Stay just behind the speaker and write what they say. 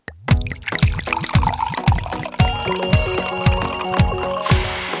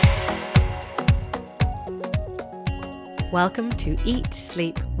Welcome to Eat,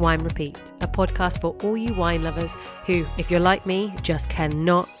 Sleep, Wine, Repeat, a podcast for all you wine lovers who, if you're like me, just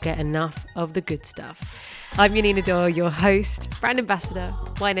cannot get enough of the good stuff. I'm Janina Doyle, your host, brand ambassador,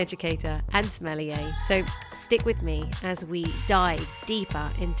 wine educator, and sommelier. So stick with me as we dive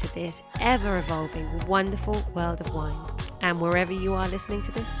deeper into this ever-evolving, wonderful world of wine. And wherever you are listening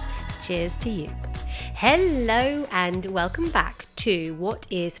to this, cheers to you. Hello and welcome back to what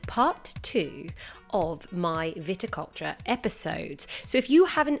is part 2 of my viticulture episodes. So if you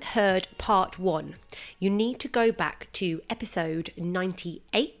haven't heard part 1, you need to go back to episode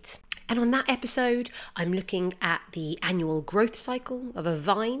 98. And on that episode, I'm looking at the annual growth cycle of a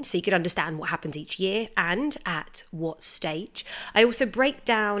vine so you can understand what happens each year and at what stage. I also break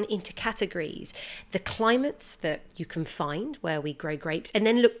down into categories the climates that you can find where we grow grapes, and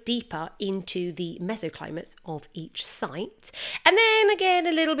then look deeper into the mesoclimates of each site. And then again,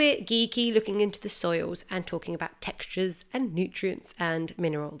 a little bit geeky, looking into the soils and talking about textures and nutrients and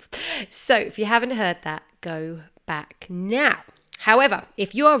minerals. So if you haven't heard that, go back now. However,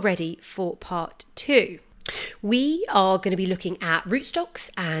 if you are ready for part 2, we are going to be looking at rootstocks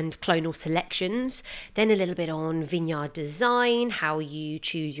and clonal selections, then a little bit on vineyard design, how you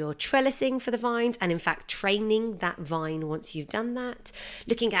choose your trellising for the vines, and in fact training that vine once you've done that,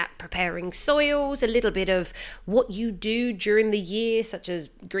 looking at preparing soils, a little bit of what you do during the year, such as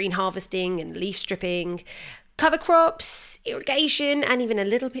green harvesting and leaf stripping, cover crops, irrigation, and even a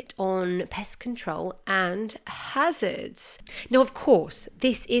little bit on pest control and hazards. Now, of course,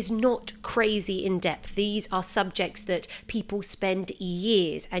 this is not crazy in depth. These are subjects that people spend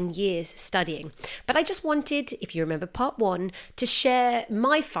years and years studying. But I just wanted, if you remember part 1, to share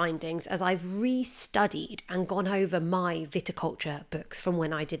my findings as I've restudied and gone over my viticulture books from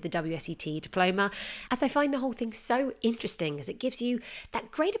when I did the WSET diploma, as I find the whole thing so interesting as it gives you that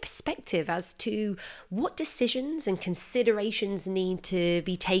greater perspective as to what decisions and considerations need to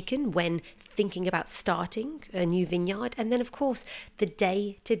be taken when thinking about starting a new vineyard, and then of course the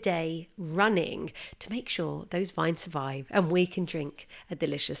day-to-day running to make sure those vines survive and we can drink a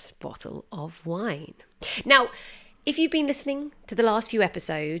delicious bottle of wine. Now, if you've been listening to the last few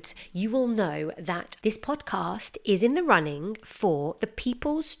episodes, you will know that this podcast is in the running for the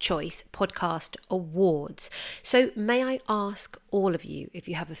People's Choice Podcast Awards. So may I ask all of you, if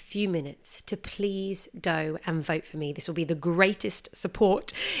you have a few minutes, to please go and vote for me. This will be the greatest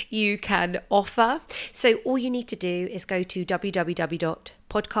support you can offer. So all you need to do is go to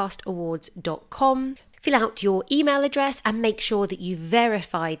www.podcastawards.com, fill out your email address and make sure that you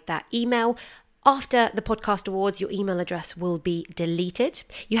verified that email. After the podcast awards, your email address will be deleted.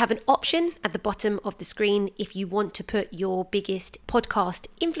 You have an option at the bottom of the screen if you want to put your biggest podcast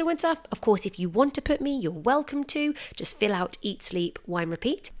influencer. Of course, if you want to put me, you're welcome to. Just fill out Eat, Sleep, Wine,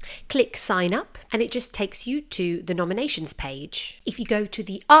 Repeat. Click sign up and it just takes you to the nominations page. If you go to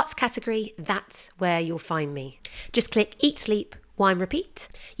the arts category, that's where you'll find me. Just click Eat, Sleep, Wine, Repeat.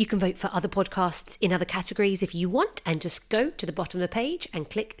 You can vote for other podcasts in other categories if you want, and just go to the bottom of the page and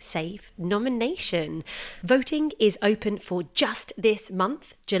click Save Nomination. Voting is open for just this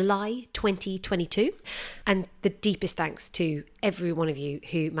month, July 2022, and the deepest thanks to every one of you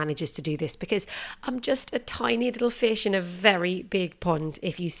who manages to do this, because I'm just a tiny little fish in a very big pond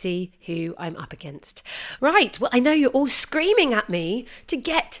if you see who I'm up against. Right, well, I know you're all screaming at me to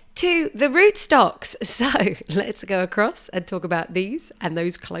get to the rootstocks, so let's go across and talk about these and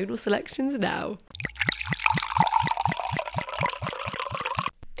those clonal selections now.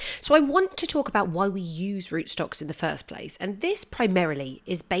 So I want to talk about why we use rootstocks in the first place, and this primarily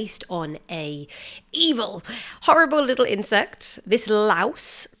is based on a evil, horrible little insect, this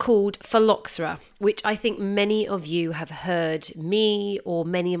louse called Phylloxera, which I think many of you have heard me or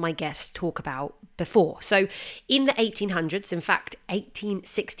many of my guests talk about before. So in the 1800s, in fact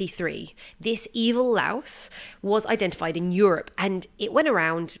 1863, this evil louse was identified in Europe, and it went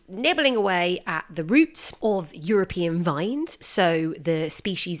around nibbling away at the roots of European vines, so the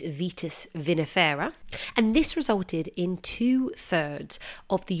species Vitis vinifera, and this resulted in 2/3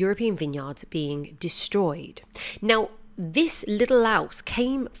 of the European vineyards being destroyed. Now, this little louse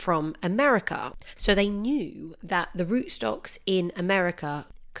came from America, so they knew that the rootstocks in America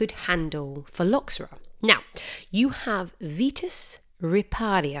could handle Phylloxera. Now, you have Vitis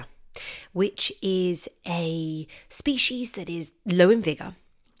riparia, which is a species that is low in vigour.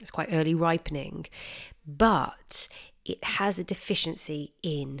 It's quite early ripening, but it has a deficiency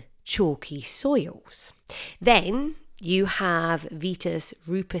in chalky soils. Then you have Vitis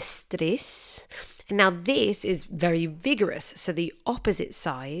rupestris. And now this is very vigorous, so the opposite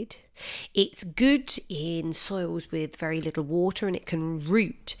side. It's good in soils with very little water and it can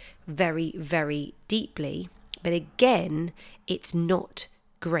root very, very deeply. but again, it's not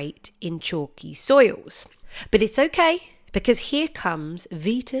great in chalky soils. But it's okay, because here comes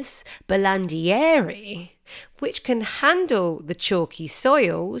Vitis Bellandieri, which can handle the chalky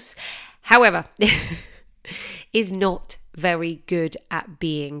soils, however, is not very good at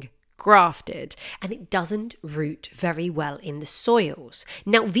being grafted, and it doesn't root very well in the soils.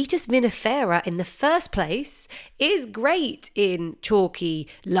 Now, Vitis vinifera in the first place is great in chalky,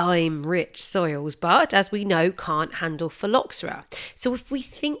 lime-rich soils, but as we know, can't handle phylloxera. So if we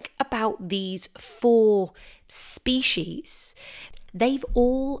think about these 4 species, they've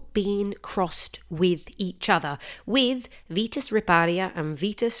all been crossed with each other, with Vitis riparia and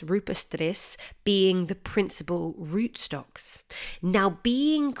Vitis rupestris being the principal rootstocks. Now,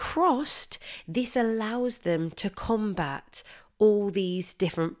 being crossed, this allows them to combat all these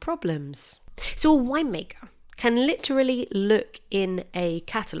different problems. So a winemaker can literally look in a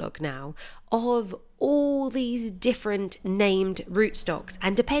catalogue now of all these different named rootstocks,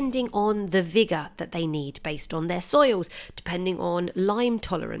 and depending on the vigour that they need based on their soils, depending on lime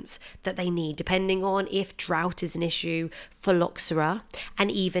tolerance that they need, depending on if drought is an issue, phylloxera,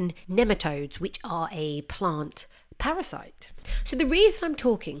 and even nematodes, which are a plant parasite. So the reason I'm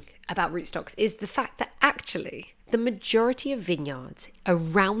talking about rootstocks is the fact that actually the majority of vineyards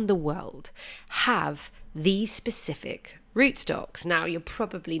around the world have these specific rootstocks. Now, you're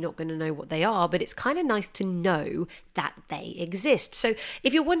probably not going to know what they are, but it's kind of nice to know that they exist. So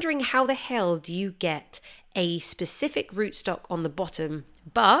if you're wondering how the hell do you get a specific rootstock on the bottom,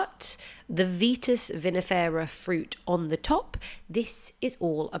 but the Vitis vinifera fruit on the top, this is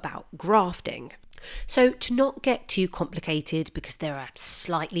all about grafting. So to not get too complicated, because there are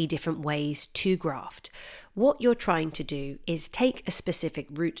slightly different ways to graft, what you're trying to do is take a specific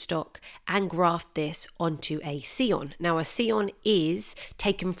rootstock and graft this onto a scion. Now, a scion is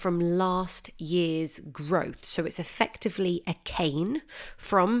taken from last year's growth, so it's effectively a cane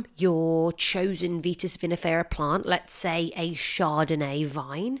from your chosen Vitis vinifera plant, let's say a Chardonnay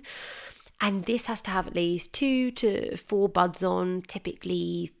vine. And this has to have at least 2 to 4 buds on,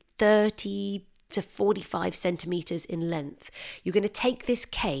 typically 30 to 45 centimeters in length. You're going to take this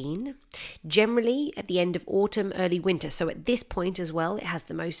cane generally at the end of autumn, early winter. So at this point as well, it has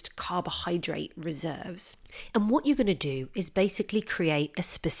the most carbohydrate reserves. And what you're going to do is basically create a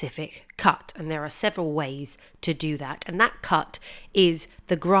specific cut. And there are several ways to do that. And that cut is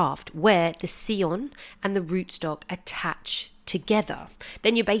the graft, where the scion and the rootstock attach together.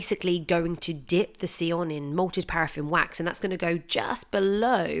 Then you're basically going to dip the scion in malted paraffin wax, and that's going to go just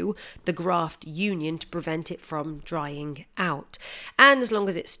below the graft union to prevent it from drying out. And as long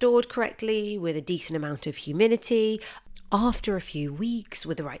as it's stored correctly with a decent amount of humidity, after a few weeks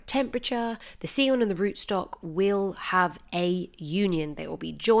with the right temperature, the scion and the rootstock will have a union. They will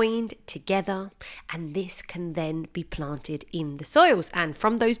be joined together, and this can then be planted in the soils. And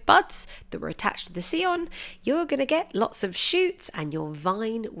from those buds that were attached to the scion, you're going to get lots of shoots and your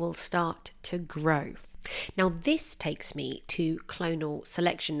vine will start to grow. Now, this takes me to clonal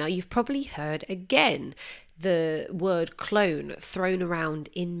selection. Now, you've probably heard again the word clone thrown around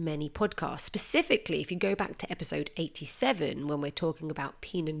in many podcasts. Specifically, if you go back to episode 87, when we're talking about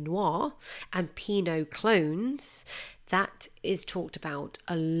Pinot Noir and Pinot clones, that is talked about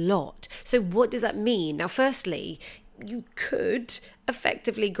a lot. So what does that mean? Now, firstly, you could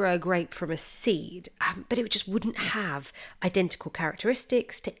effectively grow a grape from a seed, but it just wouldn't have identical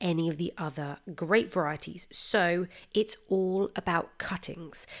characteristics to any of the other grape varieties. So it's all about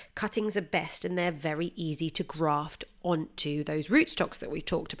cuttings. Cuttings are best, and they're very easy to graft onto those rootstocks that we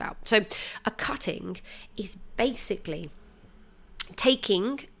talked about. So a cutting is basically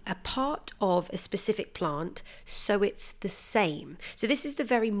taking a part of a specific plant so it's the same. So this is the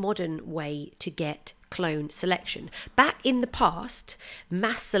very modern way to get clone selection. Back in the past,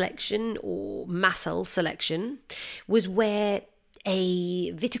 mass selection or massal selection was where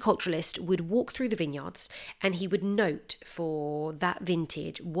a viticulturalist would walk through the vineyards and he would note for that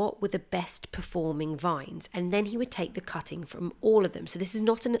vintage what were the best performing vines, and then he would take the cutting from all of them. So this is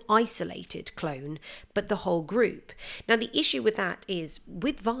not an isolated clone, but the whole group. Now, the issue with that is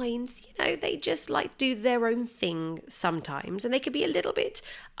with vines, they just like to do their own thing sometimes, and they could be a little bit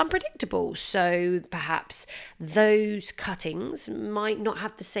unpredictable. So perhaps those cuttings might not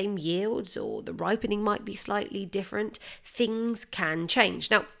have the same yields, or the ripening might be slightly different. Things can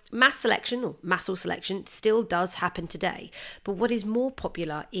change. Now, mass selection or massal selection still does happen today, but what is more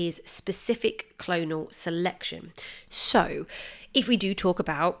popular is specific clonal selection. So if we do talk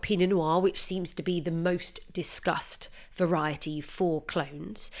about Pinot Noir, which seems to be the most discussed variety for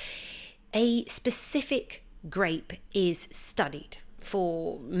clones, a specific grape is studied.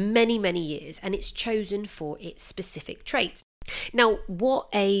 for many, many years, and it's chosen for its specific traits. Now, what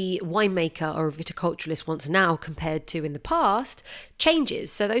a winemaker or a viticulturalist wants now compared to in the past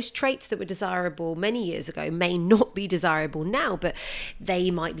changes. So those traits that were desirable many years ago may not be desirable now, but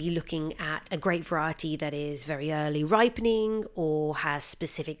they might be looking at a grape variety that is very early ripening or has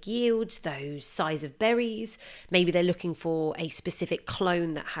specific yields, those size of berries. Maybe they're looking for a specific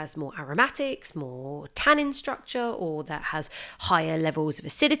clone that has more aromatics, more tannin structure, or that has higher levels of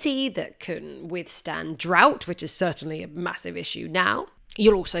acidity that can withstand drought, which is certainly a massive issue now.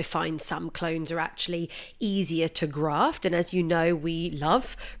 You'll also find some clones are actually easier to graft, and as you know, we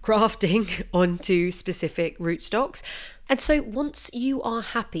love grafting onto specific rootstocks. And so once you are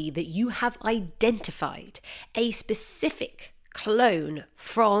happy that you have identified a specific clone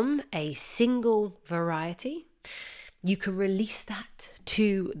from a single variety, you can release that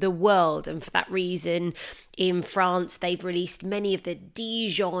to the world. And for that reason, in France, they've released many of the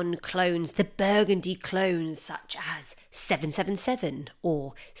Dijon clones, the Burgundy clones, such as 777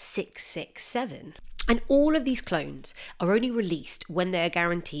 or 667. And all of these clones are only released when they're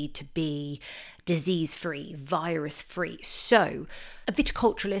guaranteed to be disease-free, virus-free. So a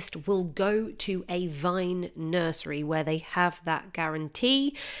viticulturalist will go to a vine nursery where they have that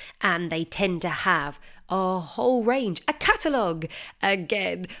guarantee, and they tend to have a whole range, a catalogue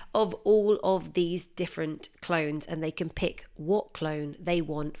again of all of these different clones, and they can pick what clone they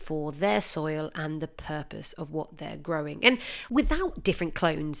want for their soil and the purpose of what they're growing. And without different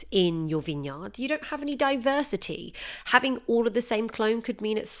clones in your vineyard, you don't have any diversity. Having all of the same clone could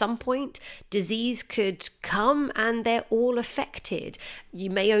mean at some point disease could come and they're all affected. You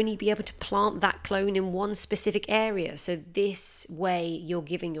may only be able to plant that clone in one specific area. So this way you're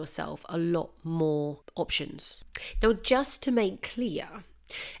giving yourself a lot more options. Now, just to make clear,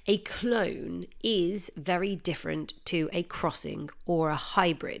 a clone is very different to a crossing or a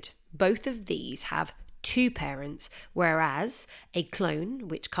hybrid. Both of these have two parents, whereas a clone,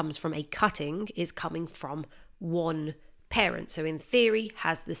 which comes from a cutting, is coming from one parent. So in theory,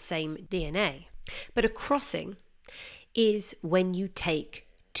 has the same DNA. But a crossing is when you take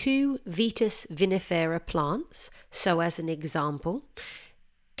two Vitis vinifera plants. So as an example,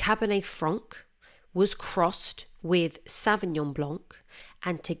 Cabernet Franc was crossed with Sauvignon Blanc,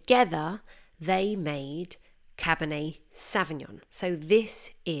 and together they made Cabernet Sauvignon. So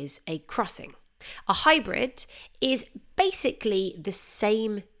this is a crossing. A hybrid is basically the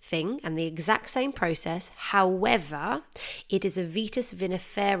same thing and the exact same process. However, it is a Vitis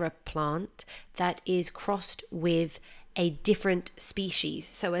vinifera plant that is crossed with a different species.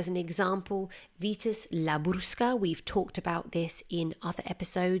 So as an example, Vitis labrusca, we've talked about this in other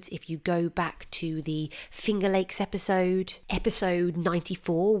episodes. If you go back to the Finger Lakes episode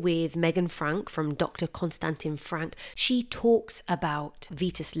 94 with Megan Frank from Dr. Constantin Frank, she talks about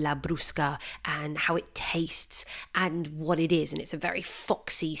Vitis labrusca and how it tastes and what it is. And it's a very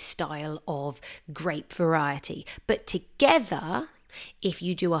foxy style of grape variety. But together, if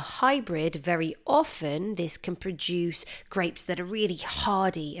you do a hybrid, very often this can produce grapes that are really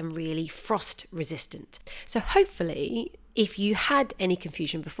hardy and really frost resistant. So hopefully, if you had any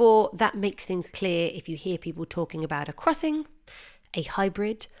confusion before, that makes things clear if you hear people talking about a crossing, a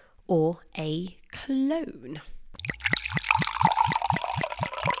hybrid, or a clone.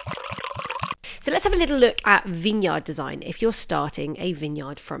 So let's have a little look at vineyard design if you're starting a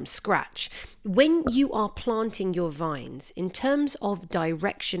vineyard from scratch. When you are planting your vines, in terms of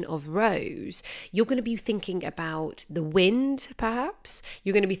direction of rows, you're going to be thinking about the wind, perhaps.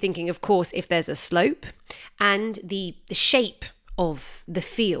 You're going to be thinking, of course, if there's a slope and the shape of the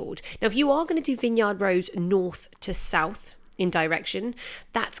field. Now, if you are going to do vineyard rows north to south, in direction,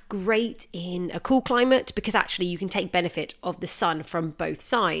 that's great in a cool climate because actually you can take benefit of the sun from both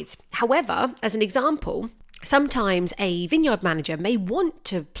sides. However, as an example, sometimes a vineyard manager may want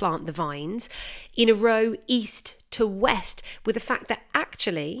to plant the vines in a row east to west, with the fact that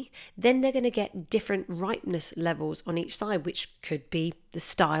actually then they're going to get different ripeness levels on each side, which could be the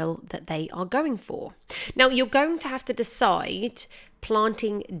style that they are going for. Now, you're going to have to decide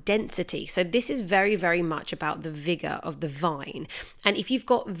planting density. So this is very, very much about the vigor of the vine. And if you've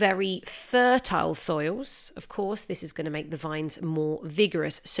got very fertile soils, of course, this is going to make the vines more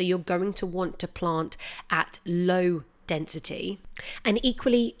vigorous. So you're going to want to plant at low density. And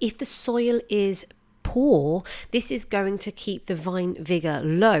equally, if the soil is poor, this is going to keep the vine vigor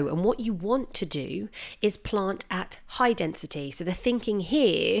low. And what you want to do is plant at high density. So the thinking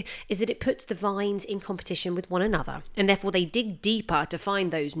here is that it puts the vines in competition with one another, and therefore they dig deeper to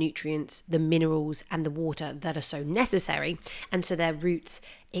find those nutrients, the minerals and the water that are so necessary, and so their roots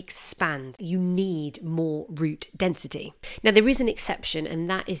expand. You need more root density. Now, there is an exception, and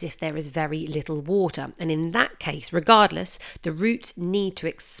that is if there is very little water. And in that case, regardless, the roots need to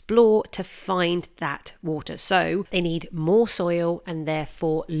explore to find that water. So they need more soil, and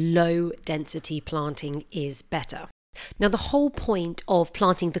therefore low density planting is better. Now, the whole point of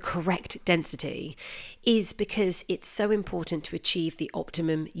planting the correct density is because it's so important to achieve the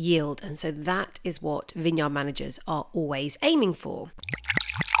optimum yield. And so that is what vineyard managers are always aiming for.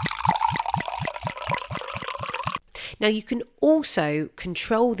 Now, you can also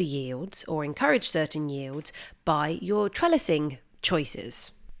control the yields or encourage certain yields by your trellising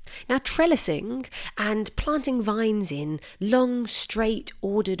choices. Now, trellising and planting vines in long, straight,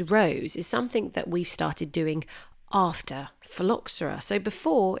 ordered rows is something that we've started doing after phylloxera. So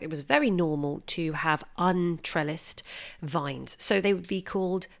before, it was very normal to have untrellised vines. So they would be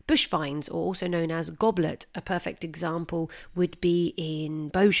called bush vines, or also known as goblet. A perfect example would be in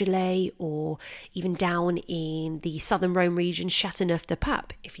Beaujolais, or even down in the southern Rhone region,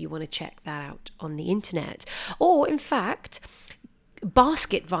 Châteauneuf-du-Pape, if you want to check that out on the internet. Or in fact,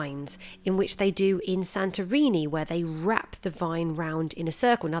 basket vines, in which they do in Santorini, where they wrap the vine round in a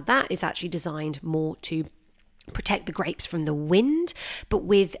circle. Now that is actually designed more to protect the grapes from the wind, but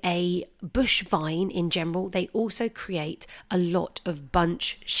with a bush vine in general, they also create a lot of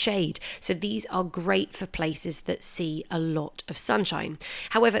bunch shade. So these are great for places that see a lot of sunshine.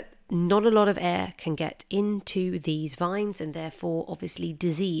 However, not a lot of air can get into these vines, and therefore obviously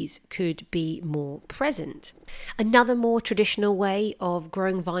disease could be more present. Another more traditional way of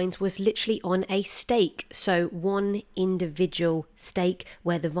growing vines was literally on a stake, so one individual stake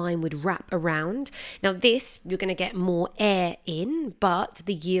where the vine would wrap around. Now this, you're going to get more air in, but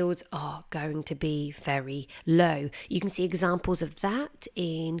the yields are going to be very low. You can see examples of that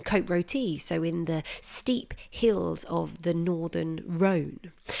in Côte-Rôtie, so in the steep hills of the northern Rhone.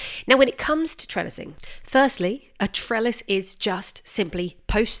 Now, when it comes to trellising, firstly, a trellis is just simply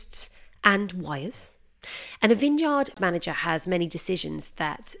posts and wires. And a vineyard manager has many decisions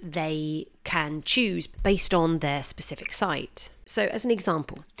that they can choose based on their specific site. So as an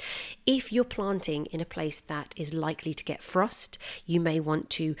example, if you're planting in a place that is likely to get frost, you may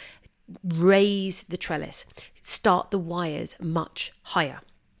want to raise the trellis, start the wires much higher.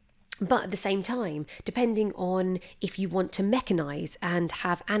 But at the same time, depending on if you want to mechanize and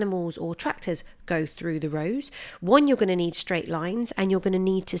have animals or tractors go through the rows, one, you're going to need straight lines, and you're going to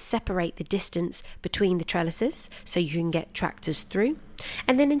need to separate the distance between the trellises so you can get tractors through.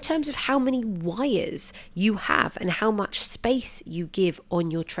 And then in terms of how many wires you have and how much space you give on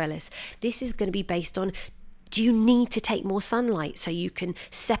your trellis, this is going to be based on, do you need to take more sunlight so you can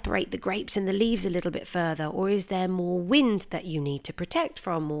separate the grapes and the leaves a little bit further? Or is there more wind that you need to protect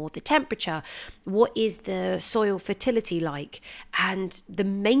from, or the temperature? What is the soil fertility like, and the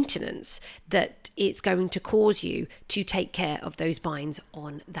maintenance that it's going to cause you to take care of those vines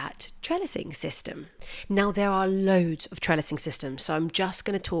on that trellising system? Now, there are loads of trellising systems, so I'm just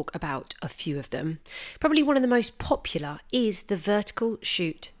going to talk about a few of them. Probably one of the most popular is the vertical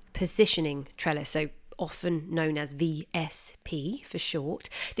shoot positioning trellis, so often known as VSP for short.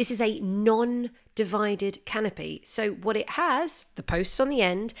 This is a non-divided canopy. So what it has, the posts on the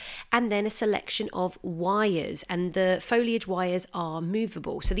end, and then a selection of wires, and the foliage wires are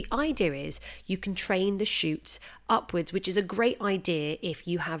movable. So the idea is you can train the shoots upwards, which is a great idea if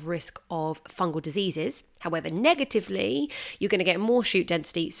you have risk of fungal diseases. However, negatively, you're going to get more shoot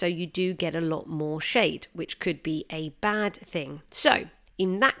density, so you do get a lot more shade, which could be a bad thing. So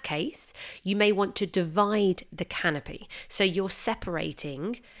in that case, you may want to divide the canopy. So you're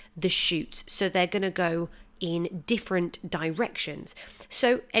separating the shoots, so they're going to go in different directions.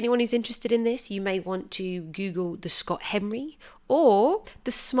 So anyone who's interested in this, you may want to Google the Scott Henry or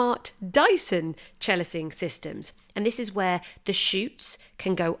the Smart Dyson trellising systems. And this is where the shoots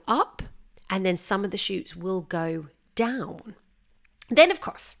can go up, and then some of the shoots will go down. Then, of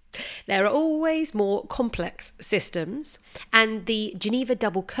course, there are always more complex systems, and the Geneva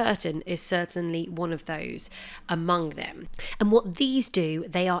double curtain is certainly one of those among them. And what these do,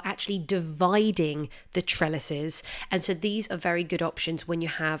 they are actually dividing the trellises, and so these are very good options when you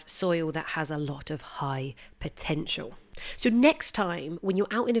have soil that has a lot of high potential. So next time when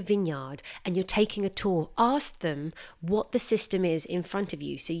you're out in a vineyard and you're taking a tour, ask them what the system is in front of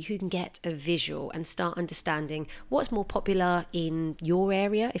you so you can get a visual and start understanding what's more popular in your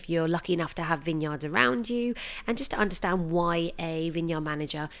area if you're lucky enough to have vineyards around you, and just to understand why a vineyard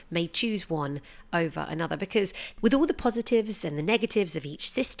manager may choose one over another. Because with all the positives and the negatives of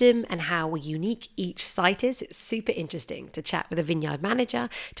each system and how unique each site is, it's super interesting to chat with a vineyard manager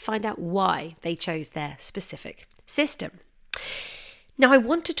to find out why they chose their specific system. Now, I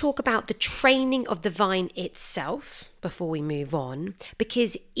want to talk about the training of the vine itself before we move on,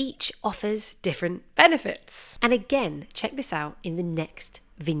 because each offers different benefits. And again, check this out in the next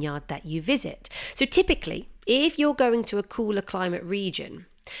vineyard that you visit. So typically, if you're going to a cooler climate region,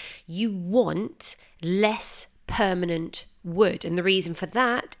 you want less permanent wood. And the reason for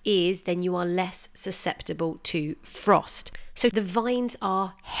that is then you are less susceptible to frost. So the vines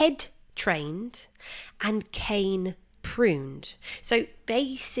are head trained and cane pruned. So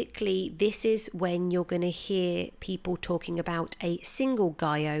basically, this is when you're going to hear people talking about a single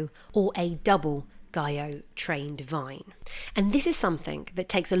Gaio or a double Gaio trained vine. And this is something that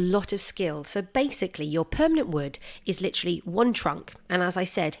takes a lot of skill. So basically, your permanent wood is literally one trunk. And as I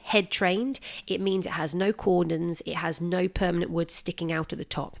said, head trained, it means it has no cordons, it has no permanent wood sticking out at the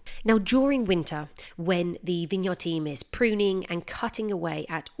top. Now, during winter, when the vineyard team is pruning and cutting away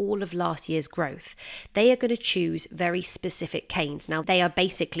at all of last year's growth, they are going to choose very specific canes. Now, they are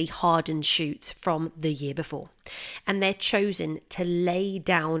basically hardened shoots from the year before. And they're chosen to lay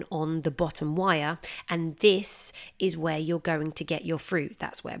down on the bottom wire, and this is where you're going to get your fruit.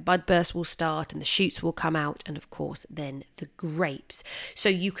 That's where bud burst will start and the shoots will come out, and of course then the grapes. So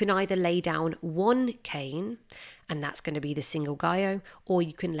you can either lay down one cane, and that's going to be the single Gaio, or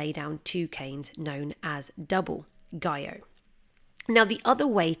you can lay down two canes known as double Gaio. Now, the other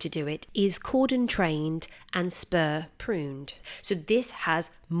way to do it is cordon trained and spur pruned. So this has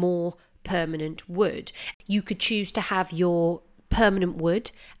more permanent wood. You could choose to have your permanent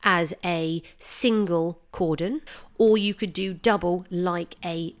wood as a single cordon, or you could do double like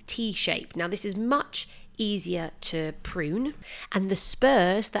a T shape. Now, this is much easier to prune, and the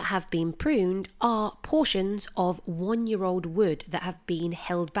spurs that have been pruned are portions of 1-year-old wood that have been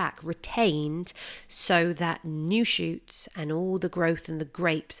held back, retained, so that new shoots and all the growth and the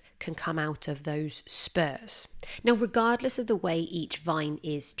grapes can come out of those spurs. Now, regardless of the way each vine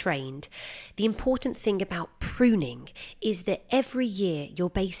is trained, the important thing about pruning is that every year you're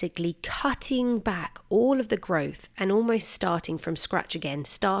basically cutting back all of the growth and almost starting from scratch again,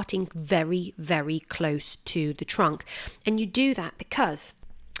 starting very, very close to the trunk. And you do that because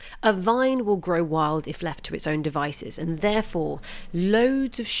a vine will grow wild if left to its own devices, and therefore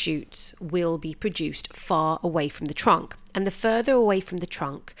loads of shoots will be produced far away from the trunk. And the further away from the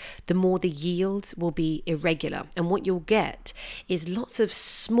trunk, the more the yields will be irregular. And what you'll get is lots of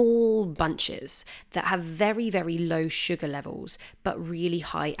small bunches that have very, very low sugar levels, but really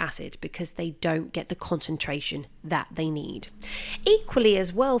high acid, because they don't get the concentration that they need. Equally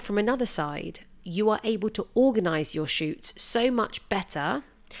as well, from another side, you are able to organize your shoots so much better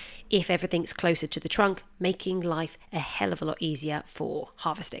if everything's closer to the trunk, making life a hell of a lot easier for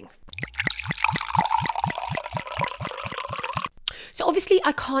harvesting. So obviously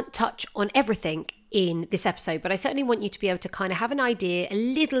I can't touch on everything in this episode, but I certainly want you to be able to kind of have an idea, a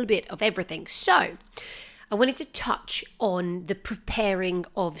little bit of everything. So I wanted to touch on the preparing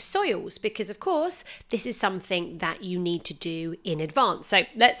of soils, because of course this is something that you need to do in advance. So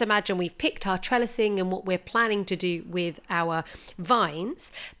let's imagine we've picked our trellising and what we're planning to do with our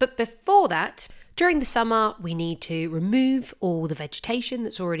vines. But before that, during the summer, we need to remove all the vegetation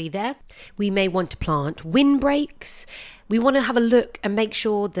that's already there. We may want to plant windbreaks. We want to have a look and make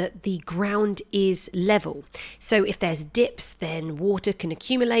sure that the ground is level. So if there's dips, then water can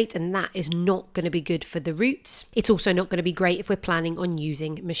accumulate, and that is not going to be good for the roots. It's also not going to be great if we're planning on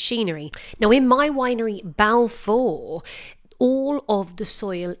using machinery. Now, in my winery, Balfour, all of the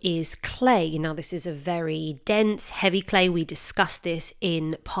soil is clay. Now, this is a very dense, heavy clay. We discussed this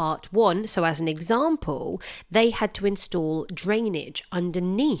in part 1. So as an example, they had to install drainage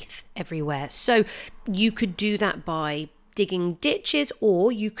underneath everywhere. So you could do that by digging ditches,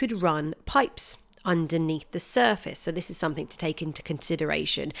 or you could run pipes underneath the surface. So this is something to take into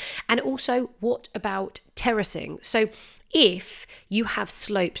consideration. And also, what about terracing? So if you have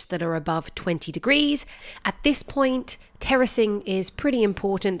slopes that are above 20 degrees, at this point, terracing is pretty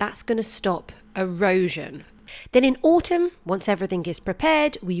important. That's going to stop erosion. Then in autumn, once everything is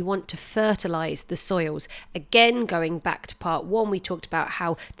prepared, we want to fertilize the soils. Again, going back to part 1, we talked about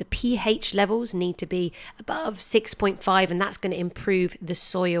how the pH levels need to be above 6.5, and that's going to improve the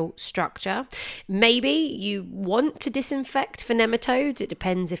soil structure. Maybe you want to disinfect for nematodes. It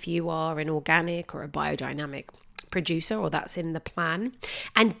depends if you are an organic or a biodynamic producer, or that's in the plan.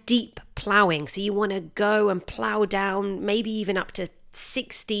 And deep ploughing. So you want to go and plough down, maybe even up to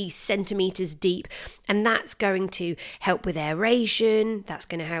 60 centimeters deep, and that's going to help with aeration, that's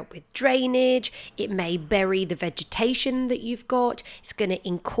going to help with drainage. It may bury the vegetation that you've got. It's going to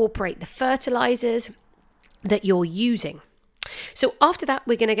incorporate the fertilizers that you're using. So after that,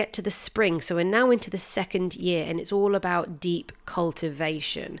 we're going to get to the spring. So we're now into the second year, and it's all about deep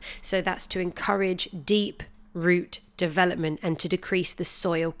cultivation. So that's to encourage deep root development and to decrease the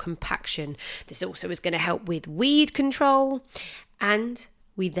soil compaction. This also is going to help with weed control, and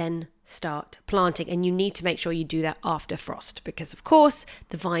we then start planting, and you need to make sure you do that after frost because of course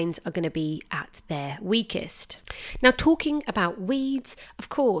the vines are going to be at their weakest. Now, talking about weeds, of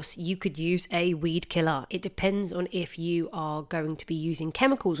course you could use a weed killer. It depends on if you are going to be using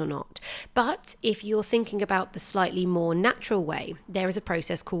chemicals or not, but if you're thinking about the slightly more natural way, there is a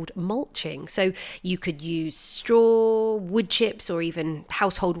process called mulching. So you could use straw, wood chips, or even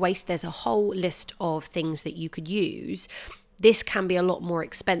household waste. There's a whole list of things that you could use. This can be a lot more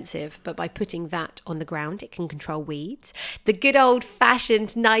expensive, but by putting that on the ground, it can control weeds. The good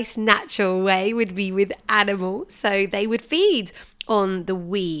old-fashioned, nice, natural way would be with animals. So they would feed on the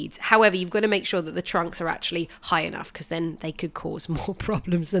weeds. However, you've got to make sure that the trunks are actually high enough because then they could cause more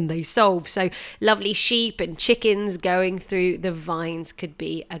problems than they solve. So lovely sheep and chickens going through the vines could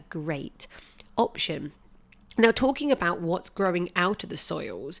be a great option. Now, talking about what's growing out of the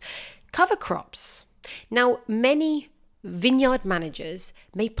soils, cover crops. Now, many vineyard managers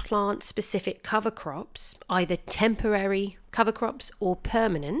may plant specific cover crops, either temporary cover crops or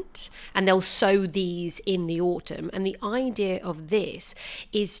permanent, and they'll sow these in the autumn. And the idea of this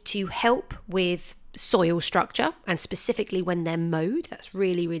is to help with soil structure, and specifically when they're mowed, that's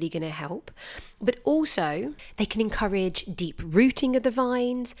really going to help. But also they can encourage deep rooting of the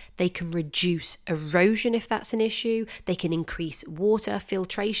vines, they can reduce erosion if that's an issue, they can increase water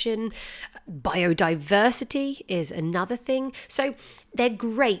filtration, biodiversity is another thing. So they're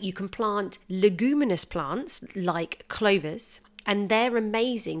great. You can plant leguminous plants like clovers, and they're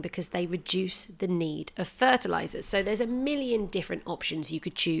amazing because they reduce the need of fertilizers. So there's a million different options you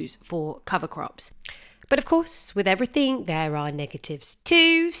could choose for cover crops. But of course, with everything, there are negatives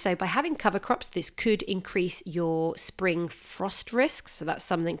too. So by having cover crops, this could increase your spring frost risks. So that's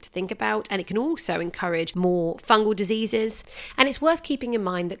something to think about. And it can also encourage more fungal diseases. And it's worth keeping in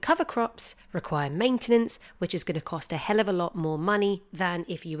mind that cover crops require maintenance, which is going to cost a hell of a lot more money than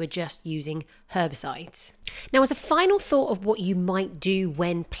if you were just using herbicides. Now, as a final thought of what you might do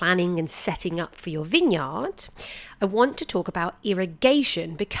when planning and setting up for your vineyard, I want to talk about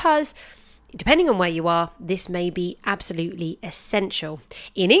irrigation because depending on where you are, this may be absolutely essential.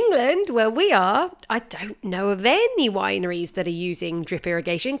 In England, where we are, I don't know of any wineries that are using drip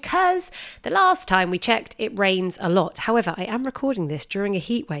irrigation because the last time we checked, it rains a lot. However, I am recording this during a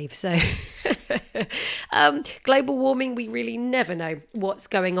heat wave, so global warming, we really never know what's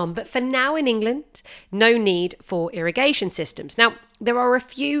going on. But for now in England, no need for irrigation systems. Now, there are a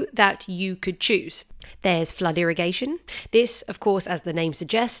few that you could choose. There's flood irrigation. This, of course, as the name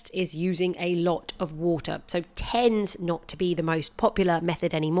suggests, is using a lot of water, so tends not to be the most popular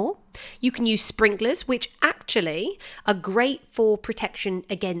method anymore. You can use sprinklers, which actually are great for protection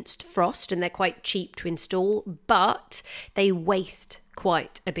against frost, and they're quite cheap to install, but they waste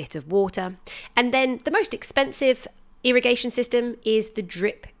quite a bit of water. And then the most expensive irrigation system is the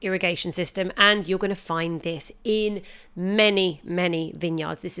drip irrigation system, and you're going to find this in many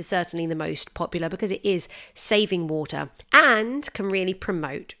vineyards. This is certainly the most popular because it is saving water and can really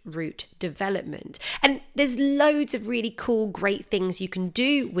promote root development. And there's loads of really cool, great things you can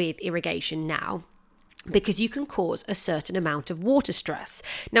do with irrigation now, because you can cause a certain amount of water stress.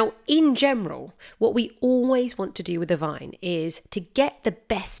 Now, in general, what we always want to do with a vine is to get the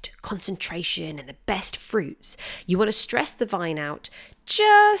best concentration and the best fruits. You want to stress the vine out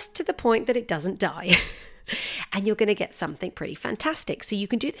just to the point that it doesn't die. And you're going to get something pretty fantastic. So you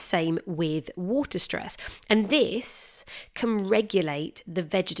can do the same with water stress. And this can regulate the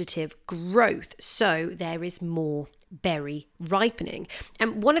vegetative growth. So there is more berry ripening.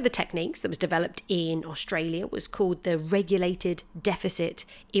 And one of the techniques that was developed in Australia was called the regulated deficit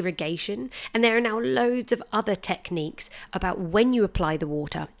irrigation. And there are now loads of other techniques about when you apply the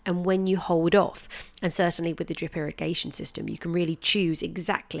water and when you hold off. And certainly with the drip irrigation system, you can really choose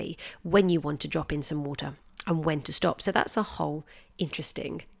exactly when you want to drop in some water and when to stop. So that's a whole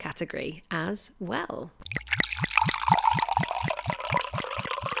interesting category as well.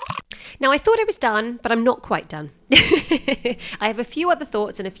 Now, I thought I was done, but I'm not quite done. I have a few other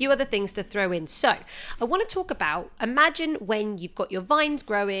thoughts and a few other things to throw in. So I want to talk about, imagine when you've got your vines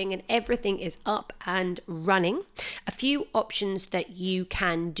growing and everything is up and running, a few options that you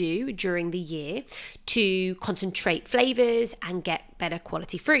can do during the year to concentrate flavors and get better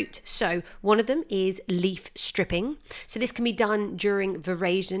quality fruit. So one of them is leaf stripping. So this can be done during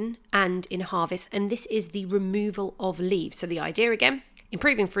veraison and in harvest, and this is the removal of leaves. So the idea again,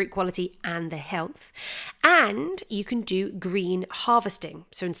 improving fruit quality and the health. And you can do green harvesting.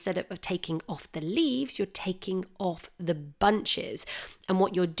 So instead of taking off the leaves, you're taking off the bunches. And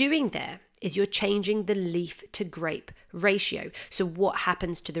what you're doing there is you're changing the leaf to grape ratio. So what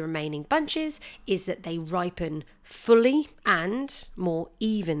happens to the remaining bunches is that they ripen fully and more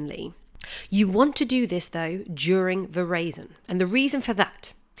evenly. You want to do this though during veraison. And the reason for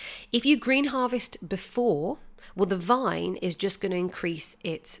that, if you green harvest before, well, the vine is just going to increase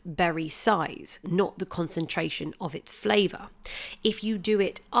its berry size, not the concentration of its flavour. If you do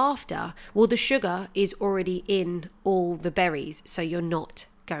it after, well, the sugar is already in all the berries, so you're not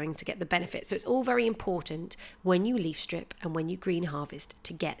going to get the benefit. So it's all very important when you leaf strip and when you green harvest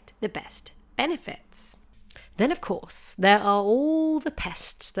to get the best benefits. Then, of course, there are all the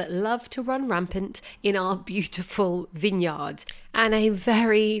pests that love to run rampant in our beautiful vineyards, and a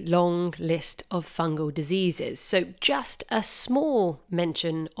very long list of fungal diseases. So just a small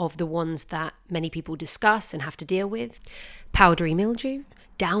mention of the ones that many people discuss and have to deal with: powdery mildew,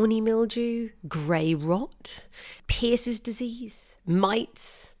 downy mildew, grey rot, Pierce's disease,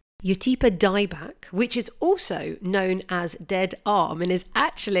 mites, Eutypa dieback, which is also known as dead arm and is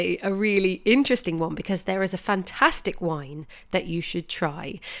actually a really interesting one because there is a fantastic wine that you should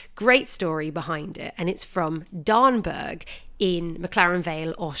try. Great story behind it, and it's from Darnberg in McLaren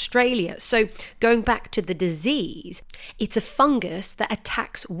Vale, Australia. So going back to the disease, it's a fungus that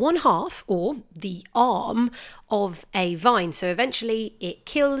attacks one half or the arm of a vine. So eventually it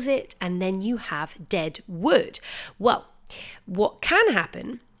kills it and then you have dead wood. Well, what can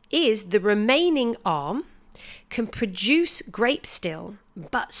happen is the remaining arm can produce grapes still,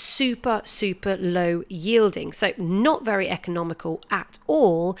 but super low yielding. So not very economical at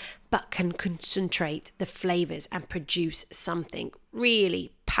all, but can concentrate the flavors and produce something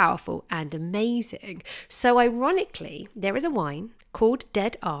really powerful and amazing. So ironically, there is a wine called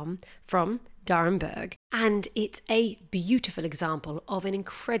Dead Arm from Darnberg, and it's a beautiful example of an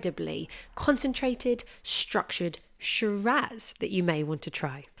incredibly concentrated, structured Shiraz that you may want to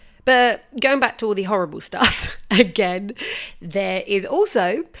try. But going back to all the horrible stuff, again, there is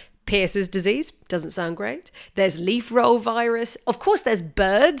also Pierce's disease. Doesn't sound great. There's leaf roll virus. Of course, there's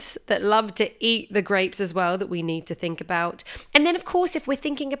birds that love to eat the grapes as well that we need to think about. And then, of course, if we're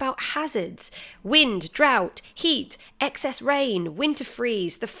thinking about hazards, wind, drought, heat, excess rain, winter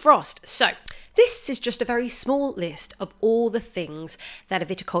freeze, the frost. So this is just a very small list of all the things that a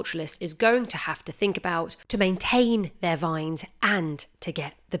viticulturalist is going to have to think about to maintain their vines and to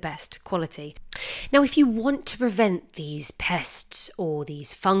get the best quality. Now, if you want to prevent these pests or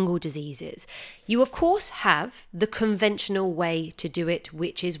these fungal diseases, you of course have the conventional way to do it,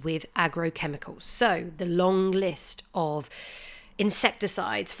 which is with agrochemicals. So the long list of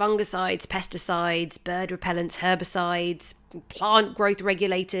insecticides, fungicides, pesticides, bird repellents, herbicides, plant growth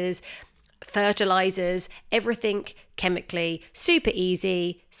regulators, fertilizers, everything chemically, super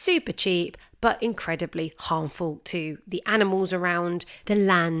easy, super cheap, but incredibly harmful to the animals around, the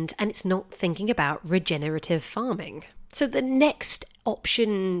land, and it's not thinking about regenerative farming. So the next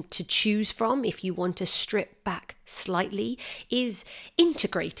option to choose from if you want to strip back slightly is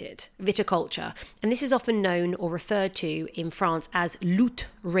integrated viticulture. And this is often known or referred to in France as lutte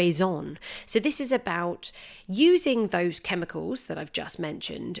raison. So this is about using those chemicals that I've just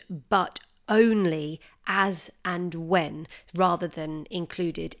mentioned, but only as and when, rather than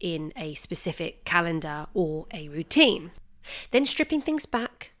included in a specific calendar or a routine. Then stripping things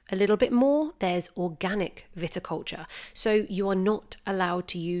back a little bit more, there's organic viticulture. So you are not allowed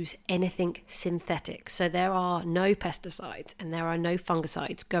to use anything synthetic. So there are no pesticides and there are no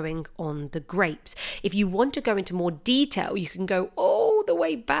fungicides going on the grapes. If you want to go into more detail, you can go all the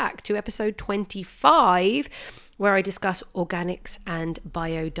way back to episode 25, where I discuss organics and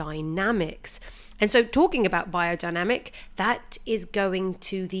biodynamics. And so talking about biodynamic, that is going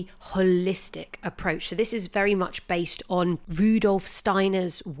to the holistic approach. So this is very much based on Rudolf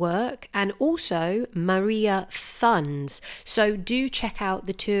Steiner's work and also Maria Thunn's. So do check out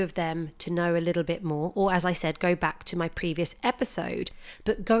the two of them to know a little bit more, or as I said, go back to my previous episode.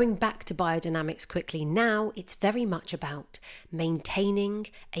 But going back to biodynamics quickly now, it's very much about maintaining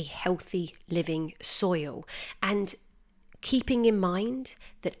a healthy living soil and keeping in mind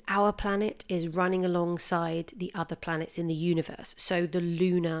that our planet is running alongside the other planets in the universe, so the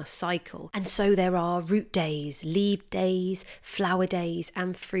lunar cycle. And so there are root days, leaf days, flower days,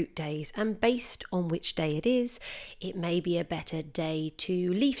 and fruit days. And based on which day it is, it may be a better day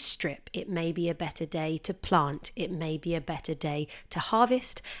to leaf strip, it may be a better day to plant, it may be a better day to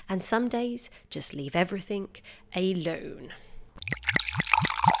harvest, and some days just leave everything alone.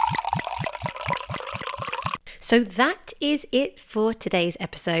 So that is it for today's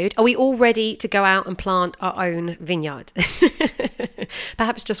episode. Are we all ready to go out and plant our own vineyard?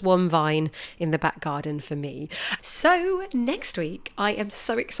 Perhaps just one vine in the back garden for me. So next week, I am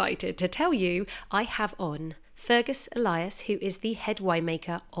so excited to tell you I have on Fergus Elias, who is the head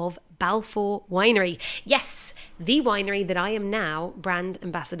winemaker of Balfour Winery. Yes, the winery that I am now brand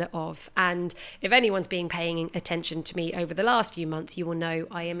ambassador of. And if anyone's been paying attention to me over the last few months, you will know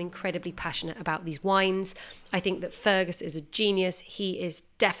I am incredibly passionate about these wines. I think that Fergus is a genius. He is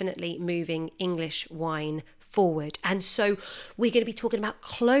definitely moving English wine forward. And so we're going to be talking about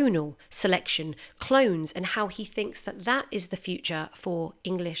clonal selection, clones, and how he thinks that that is the future for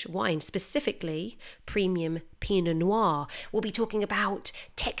English wine, specifically premium Pinot Noir. We'll be talking about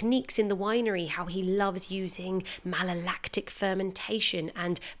techniques in the winery, how he loves using malolactic fermentation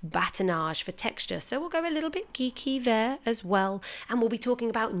and batonnage for texture. So we'll go a little bit geeky there as well. And we'll be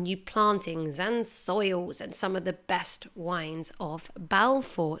talking about new plantings and soils and some of the best wines of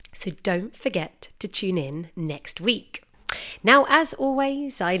Balfour. So don't forget to tune in next week. Now, as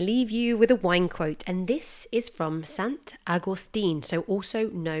always, I leave you with a wine quote, and this is from Saint Augustine, so also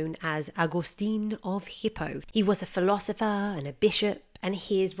known as Augustine of Hippo. He was a philosopher and a bishop, and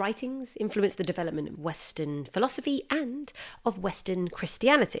his writings influenced the development of Western philosophy and of Western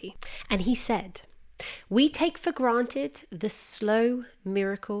Christianity. And he said, "We take for granted the slow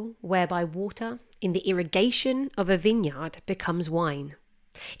miracle whereby water in the irrigation of a vineyard becomes wine.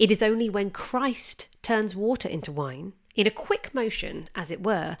 It is only when Christ turns water into wine, in a quick motion, as it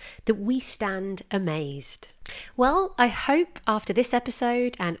were, that we stand amazed." Well, I hope after this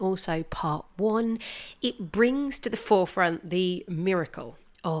episode and also part 1, it brings to the forefront the miracle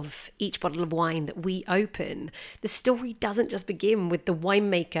of each bottle of wine that we open. The story doesn't just begin with the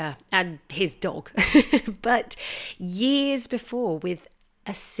winemaker and his dog, but years before with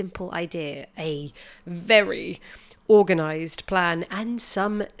a simple idea, a very organised plan, and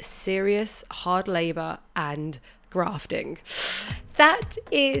some serious hard labour and grafting. That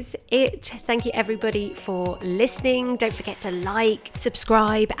is it. Thank you everybody for listening. Don't forget to like,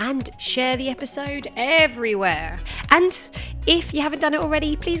 subscribe and share the episode everywhere. And if you haven't done it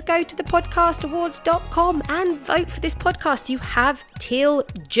already, please go to thepodcastawards.com and vote for this podcast. You have till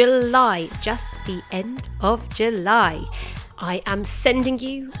July, just the end of July. I am sending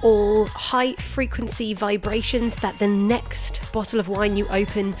you all high frequency vibrations that the next bottle of wine you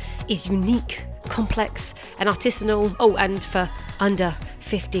open is unique, complex and artisanal. Oh, and for under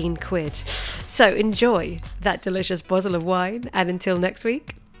 15 quid. So enjoy that delicious bottle of wine. And until next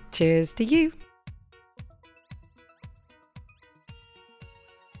week, cheers to you.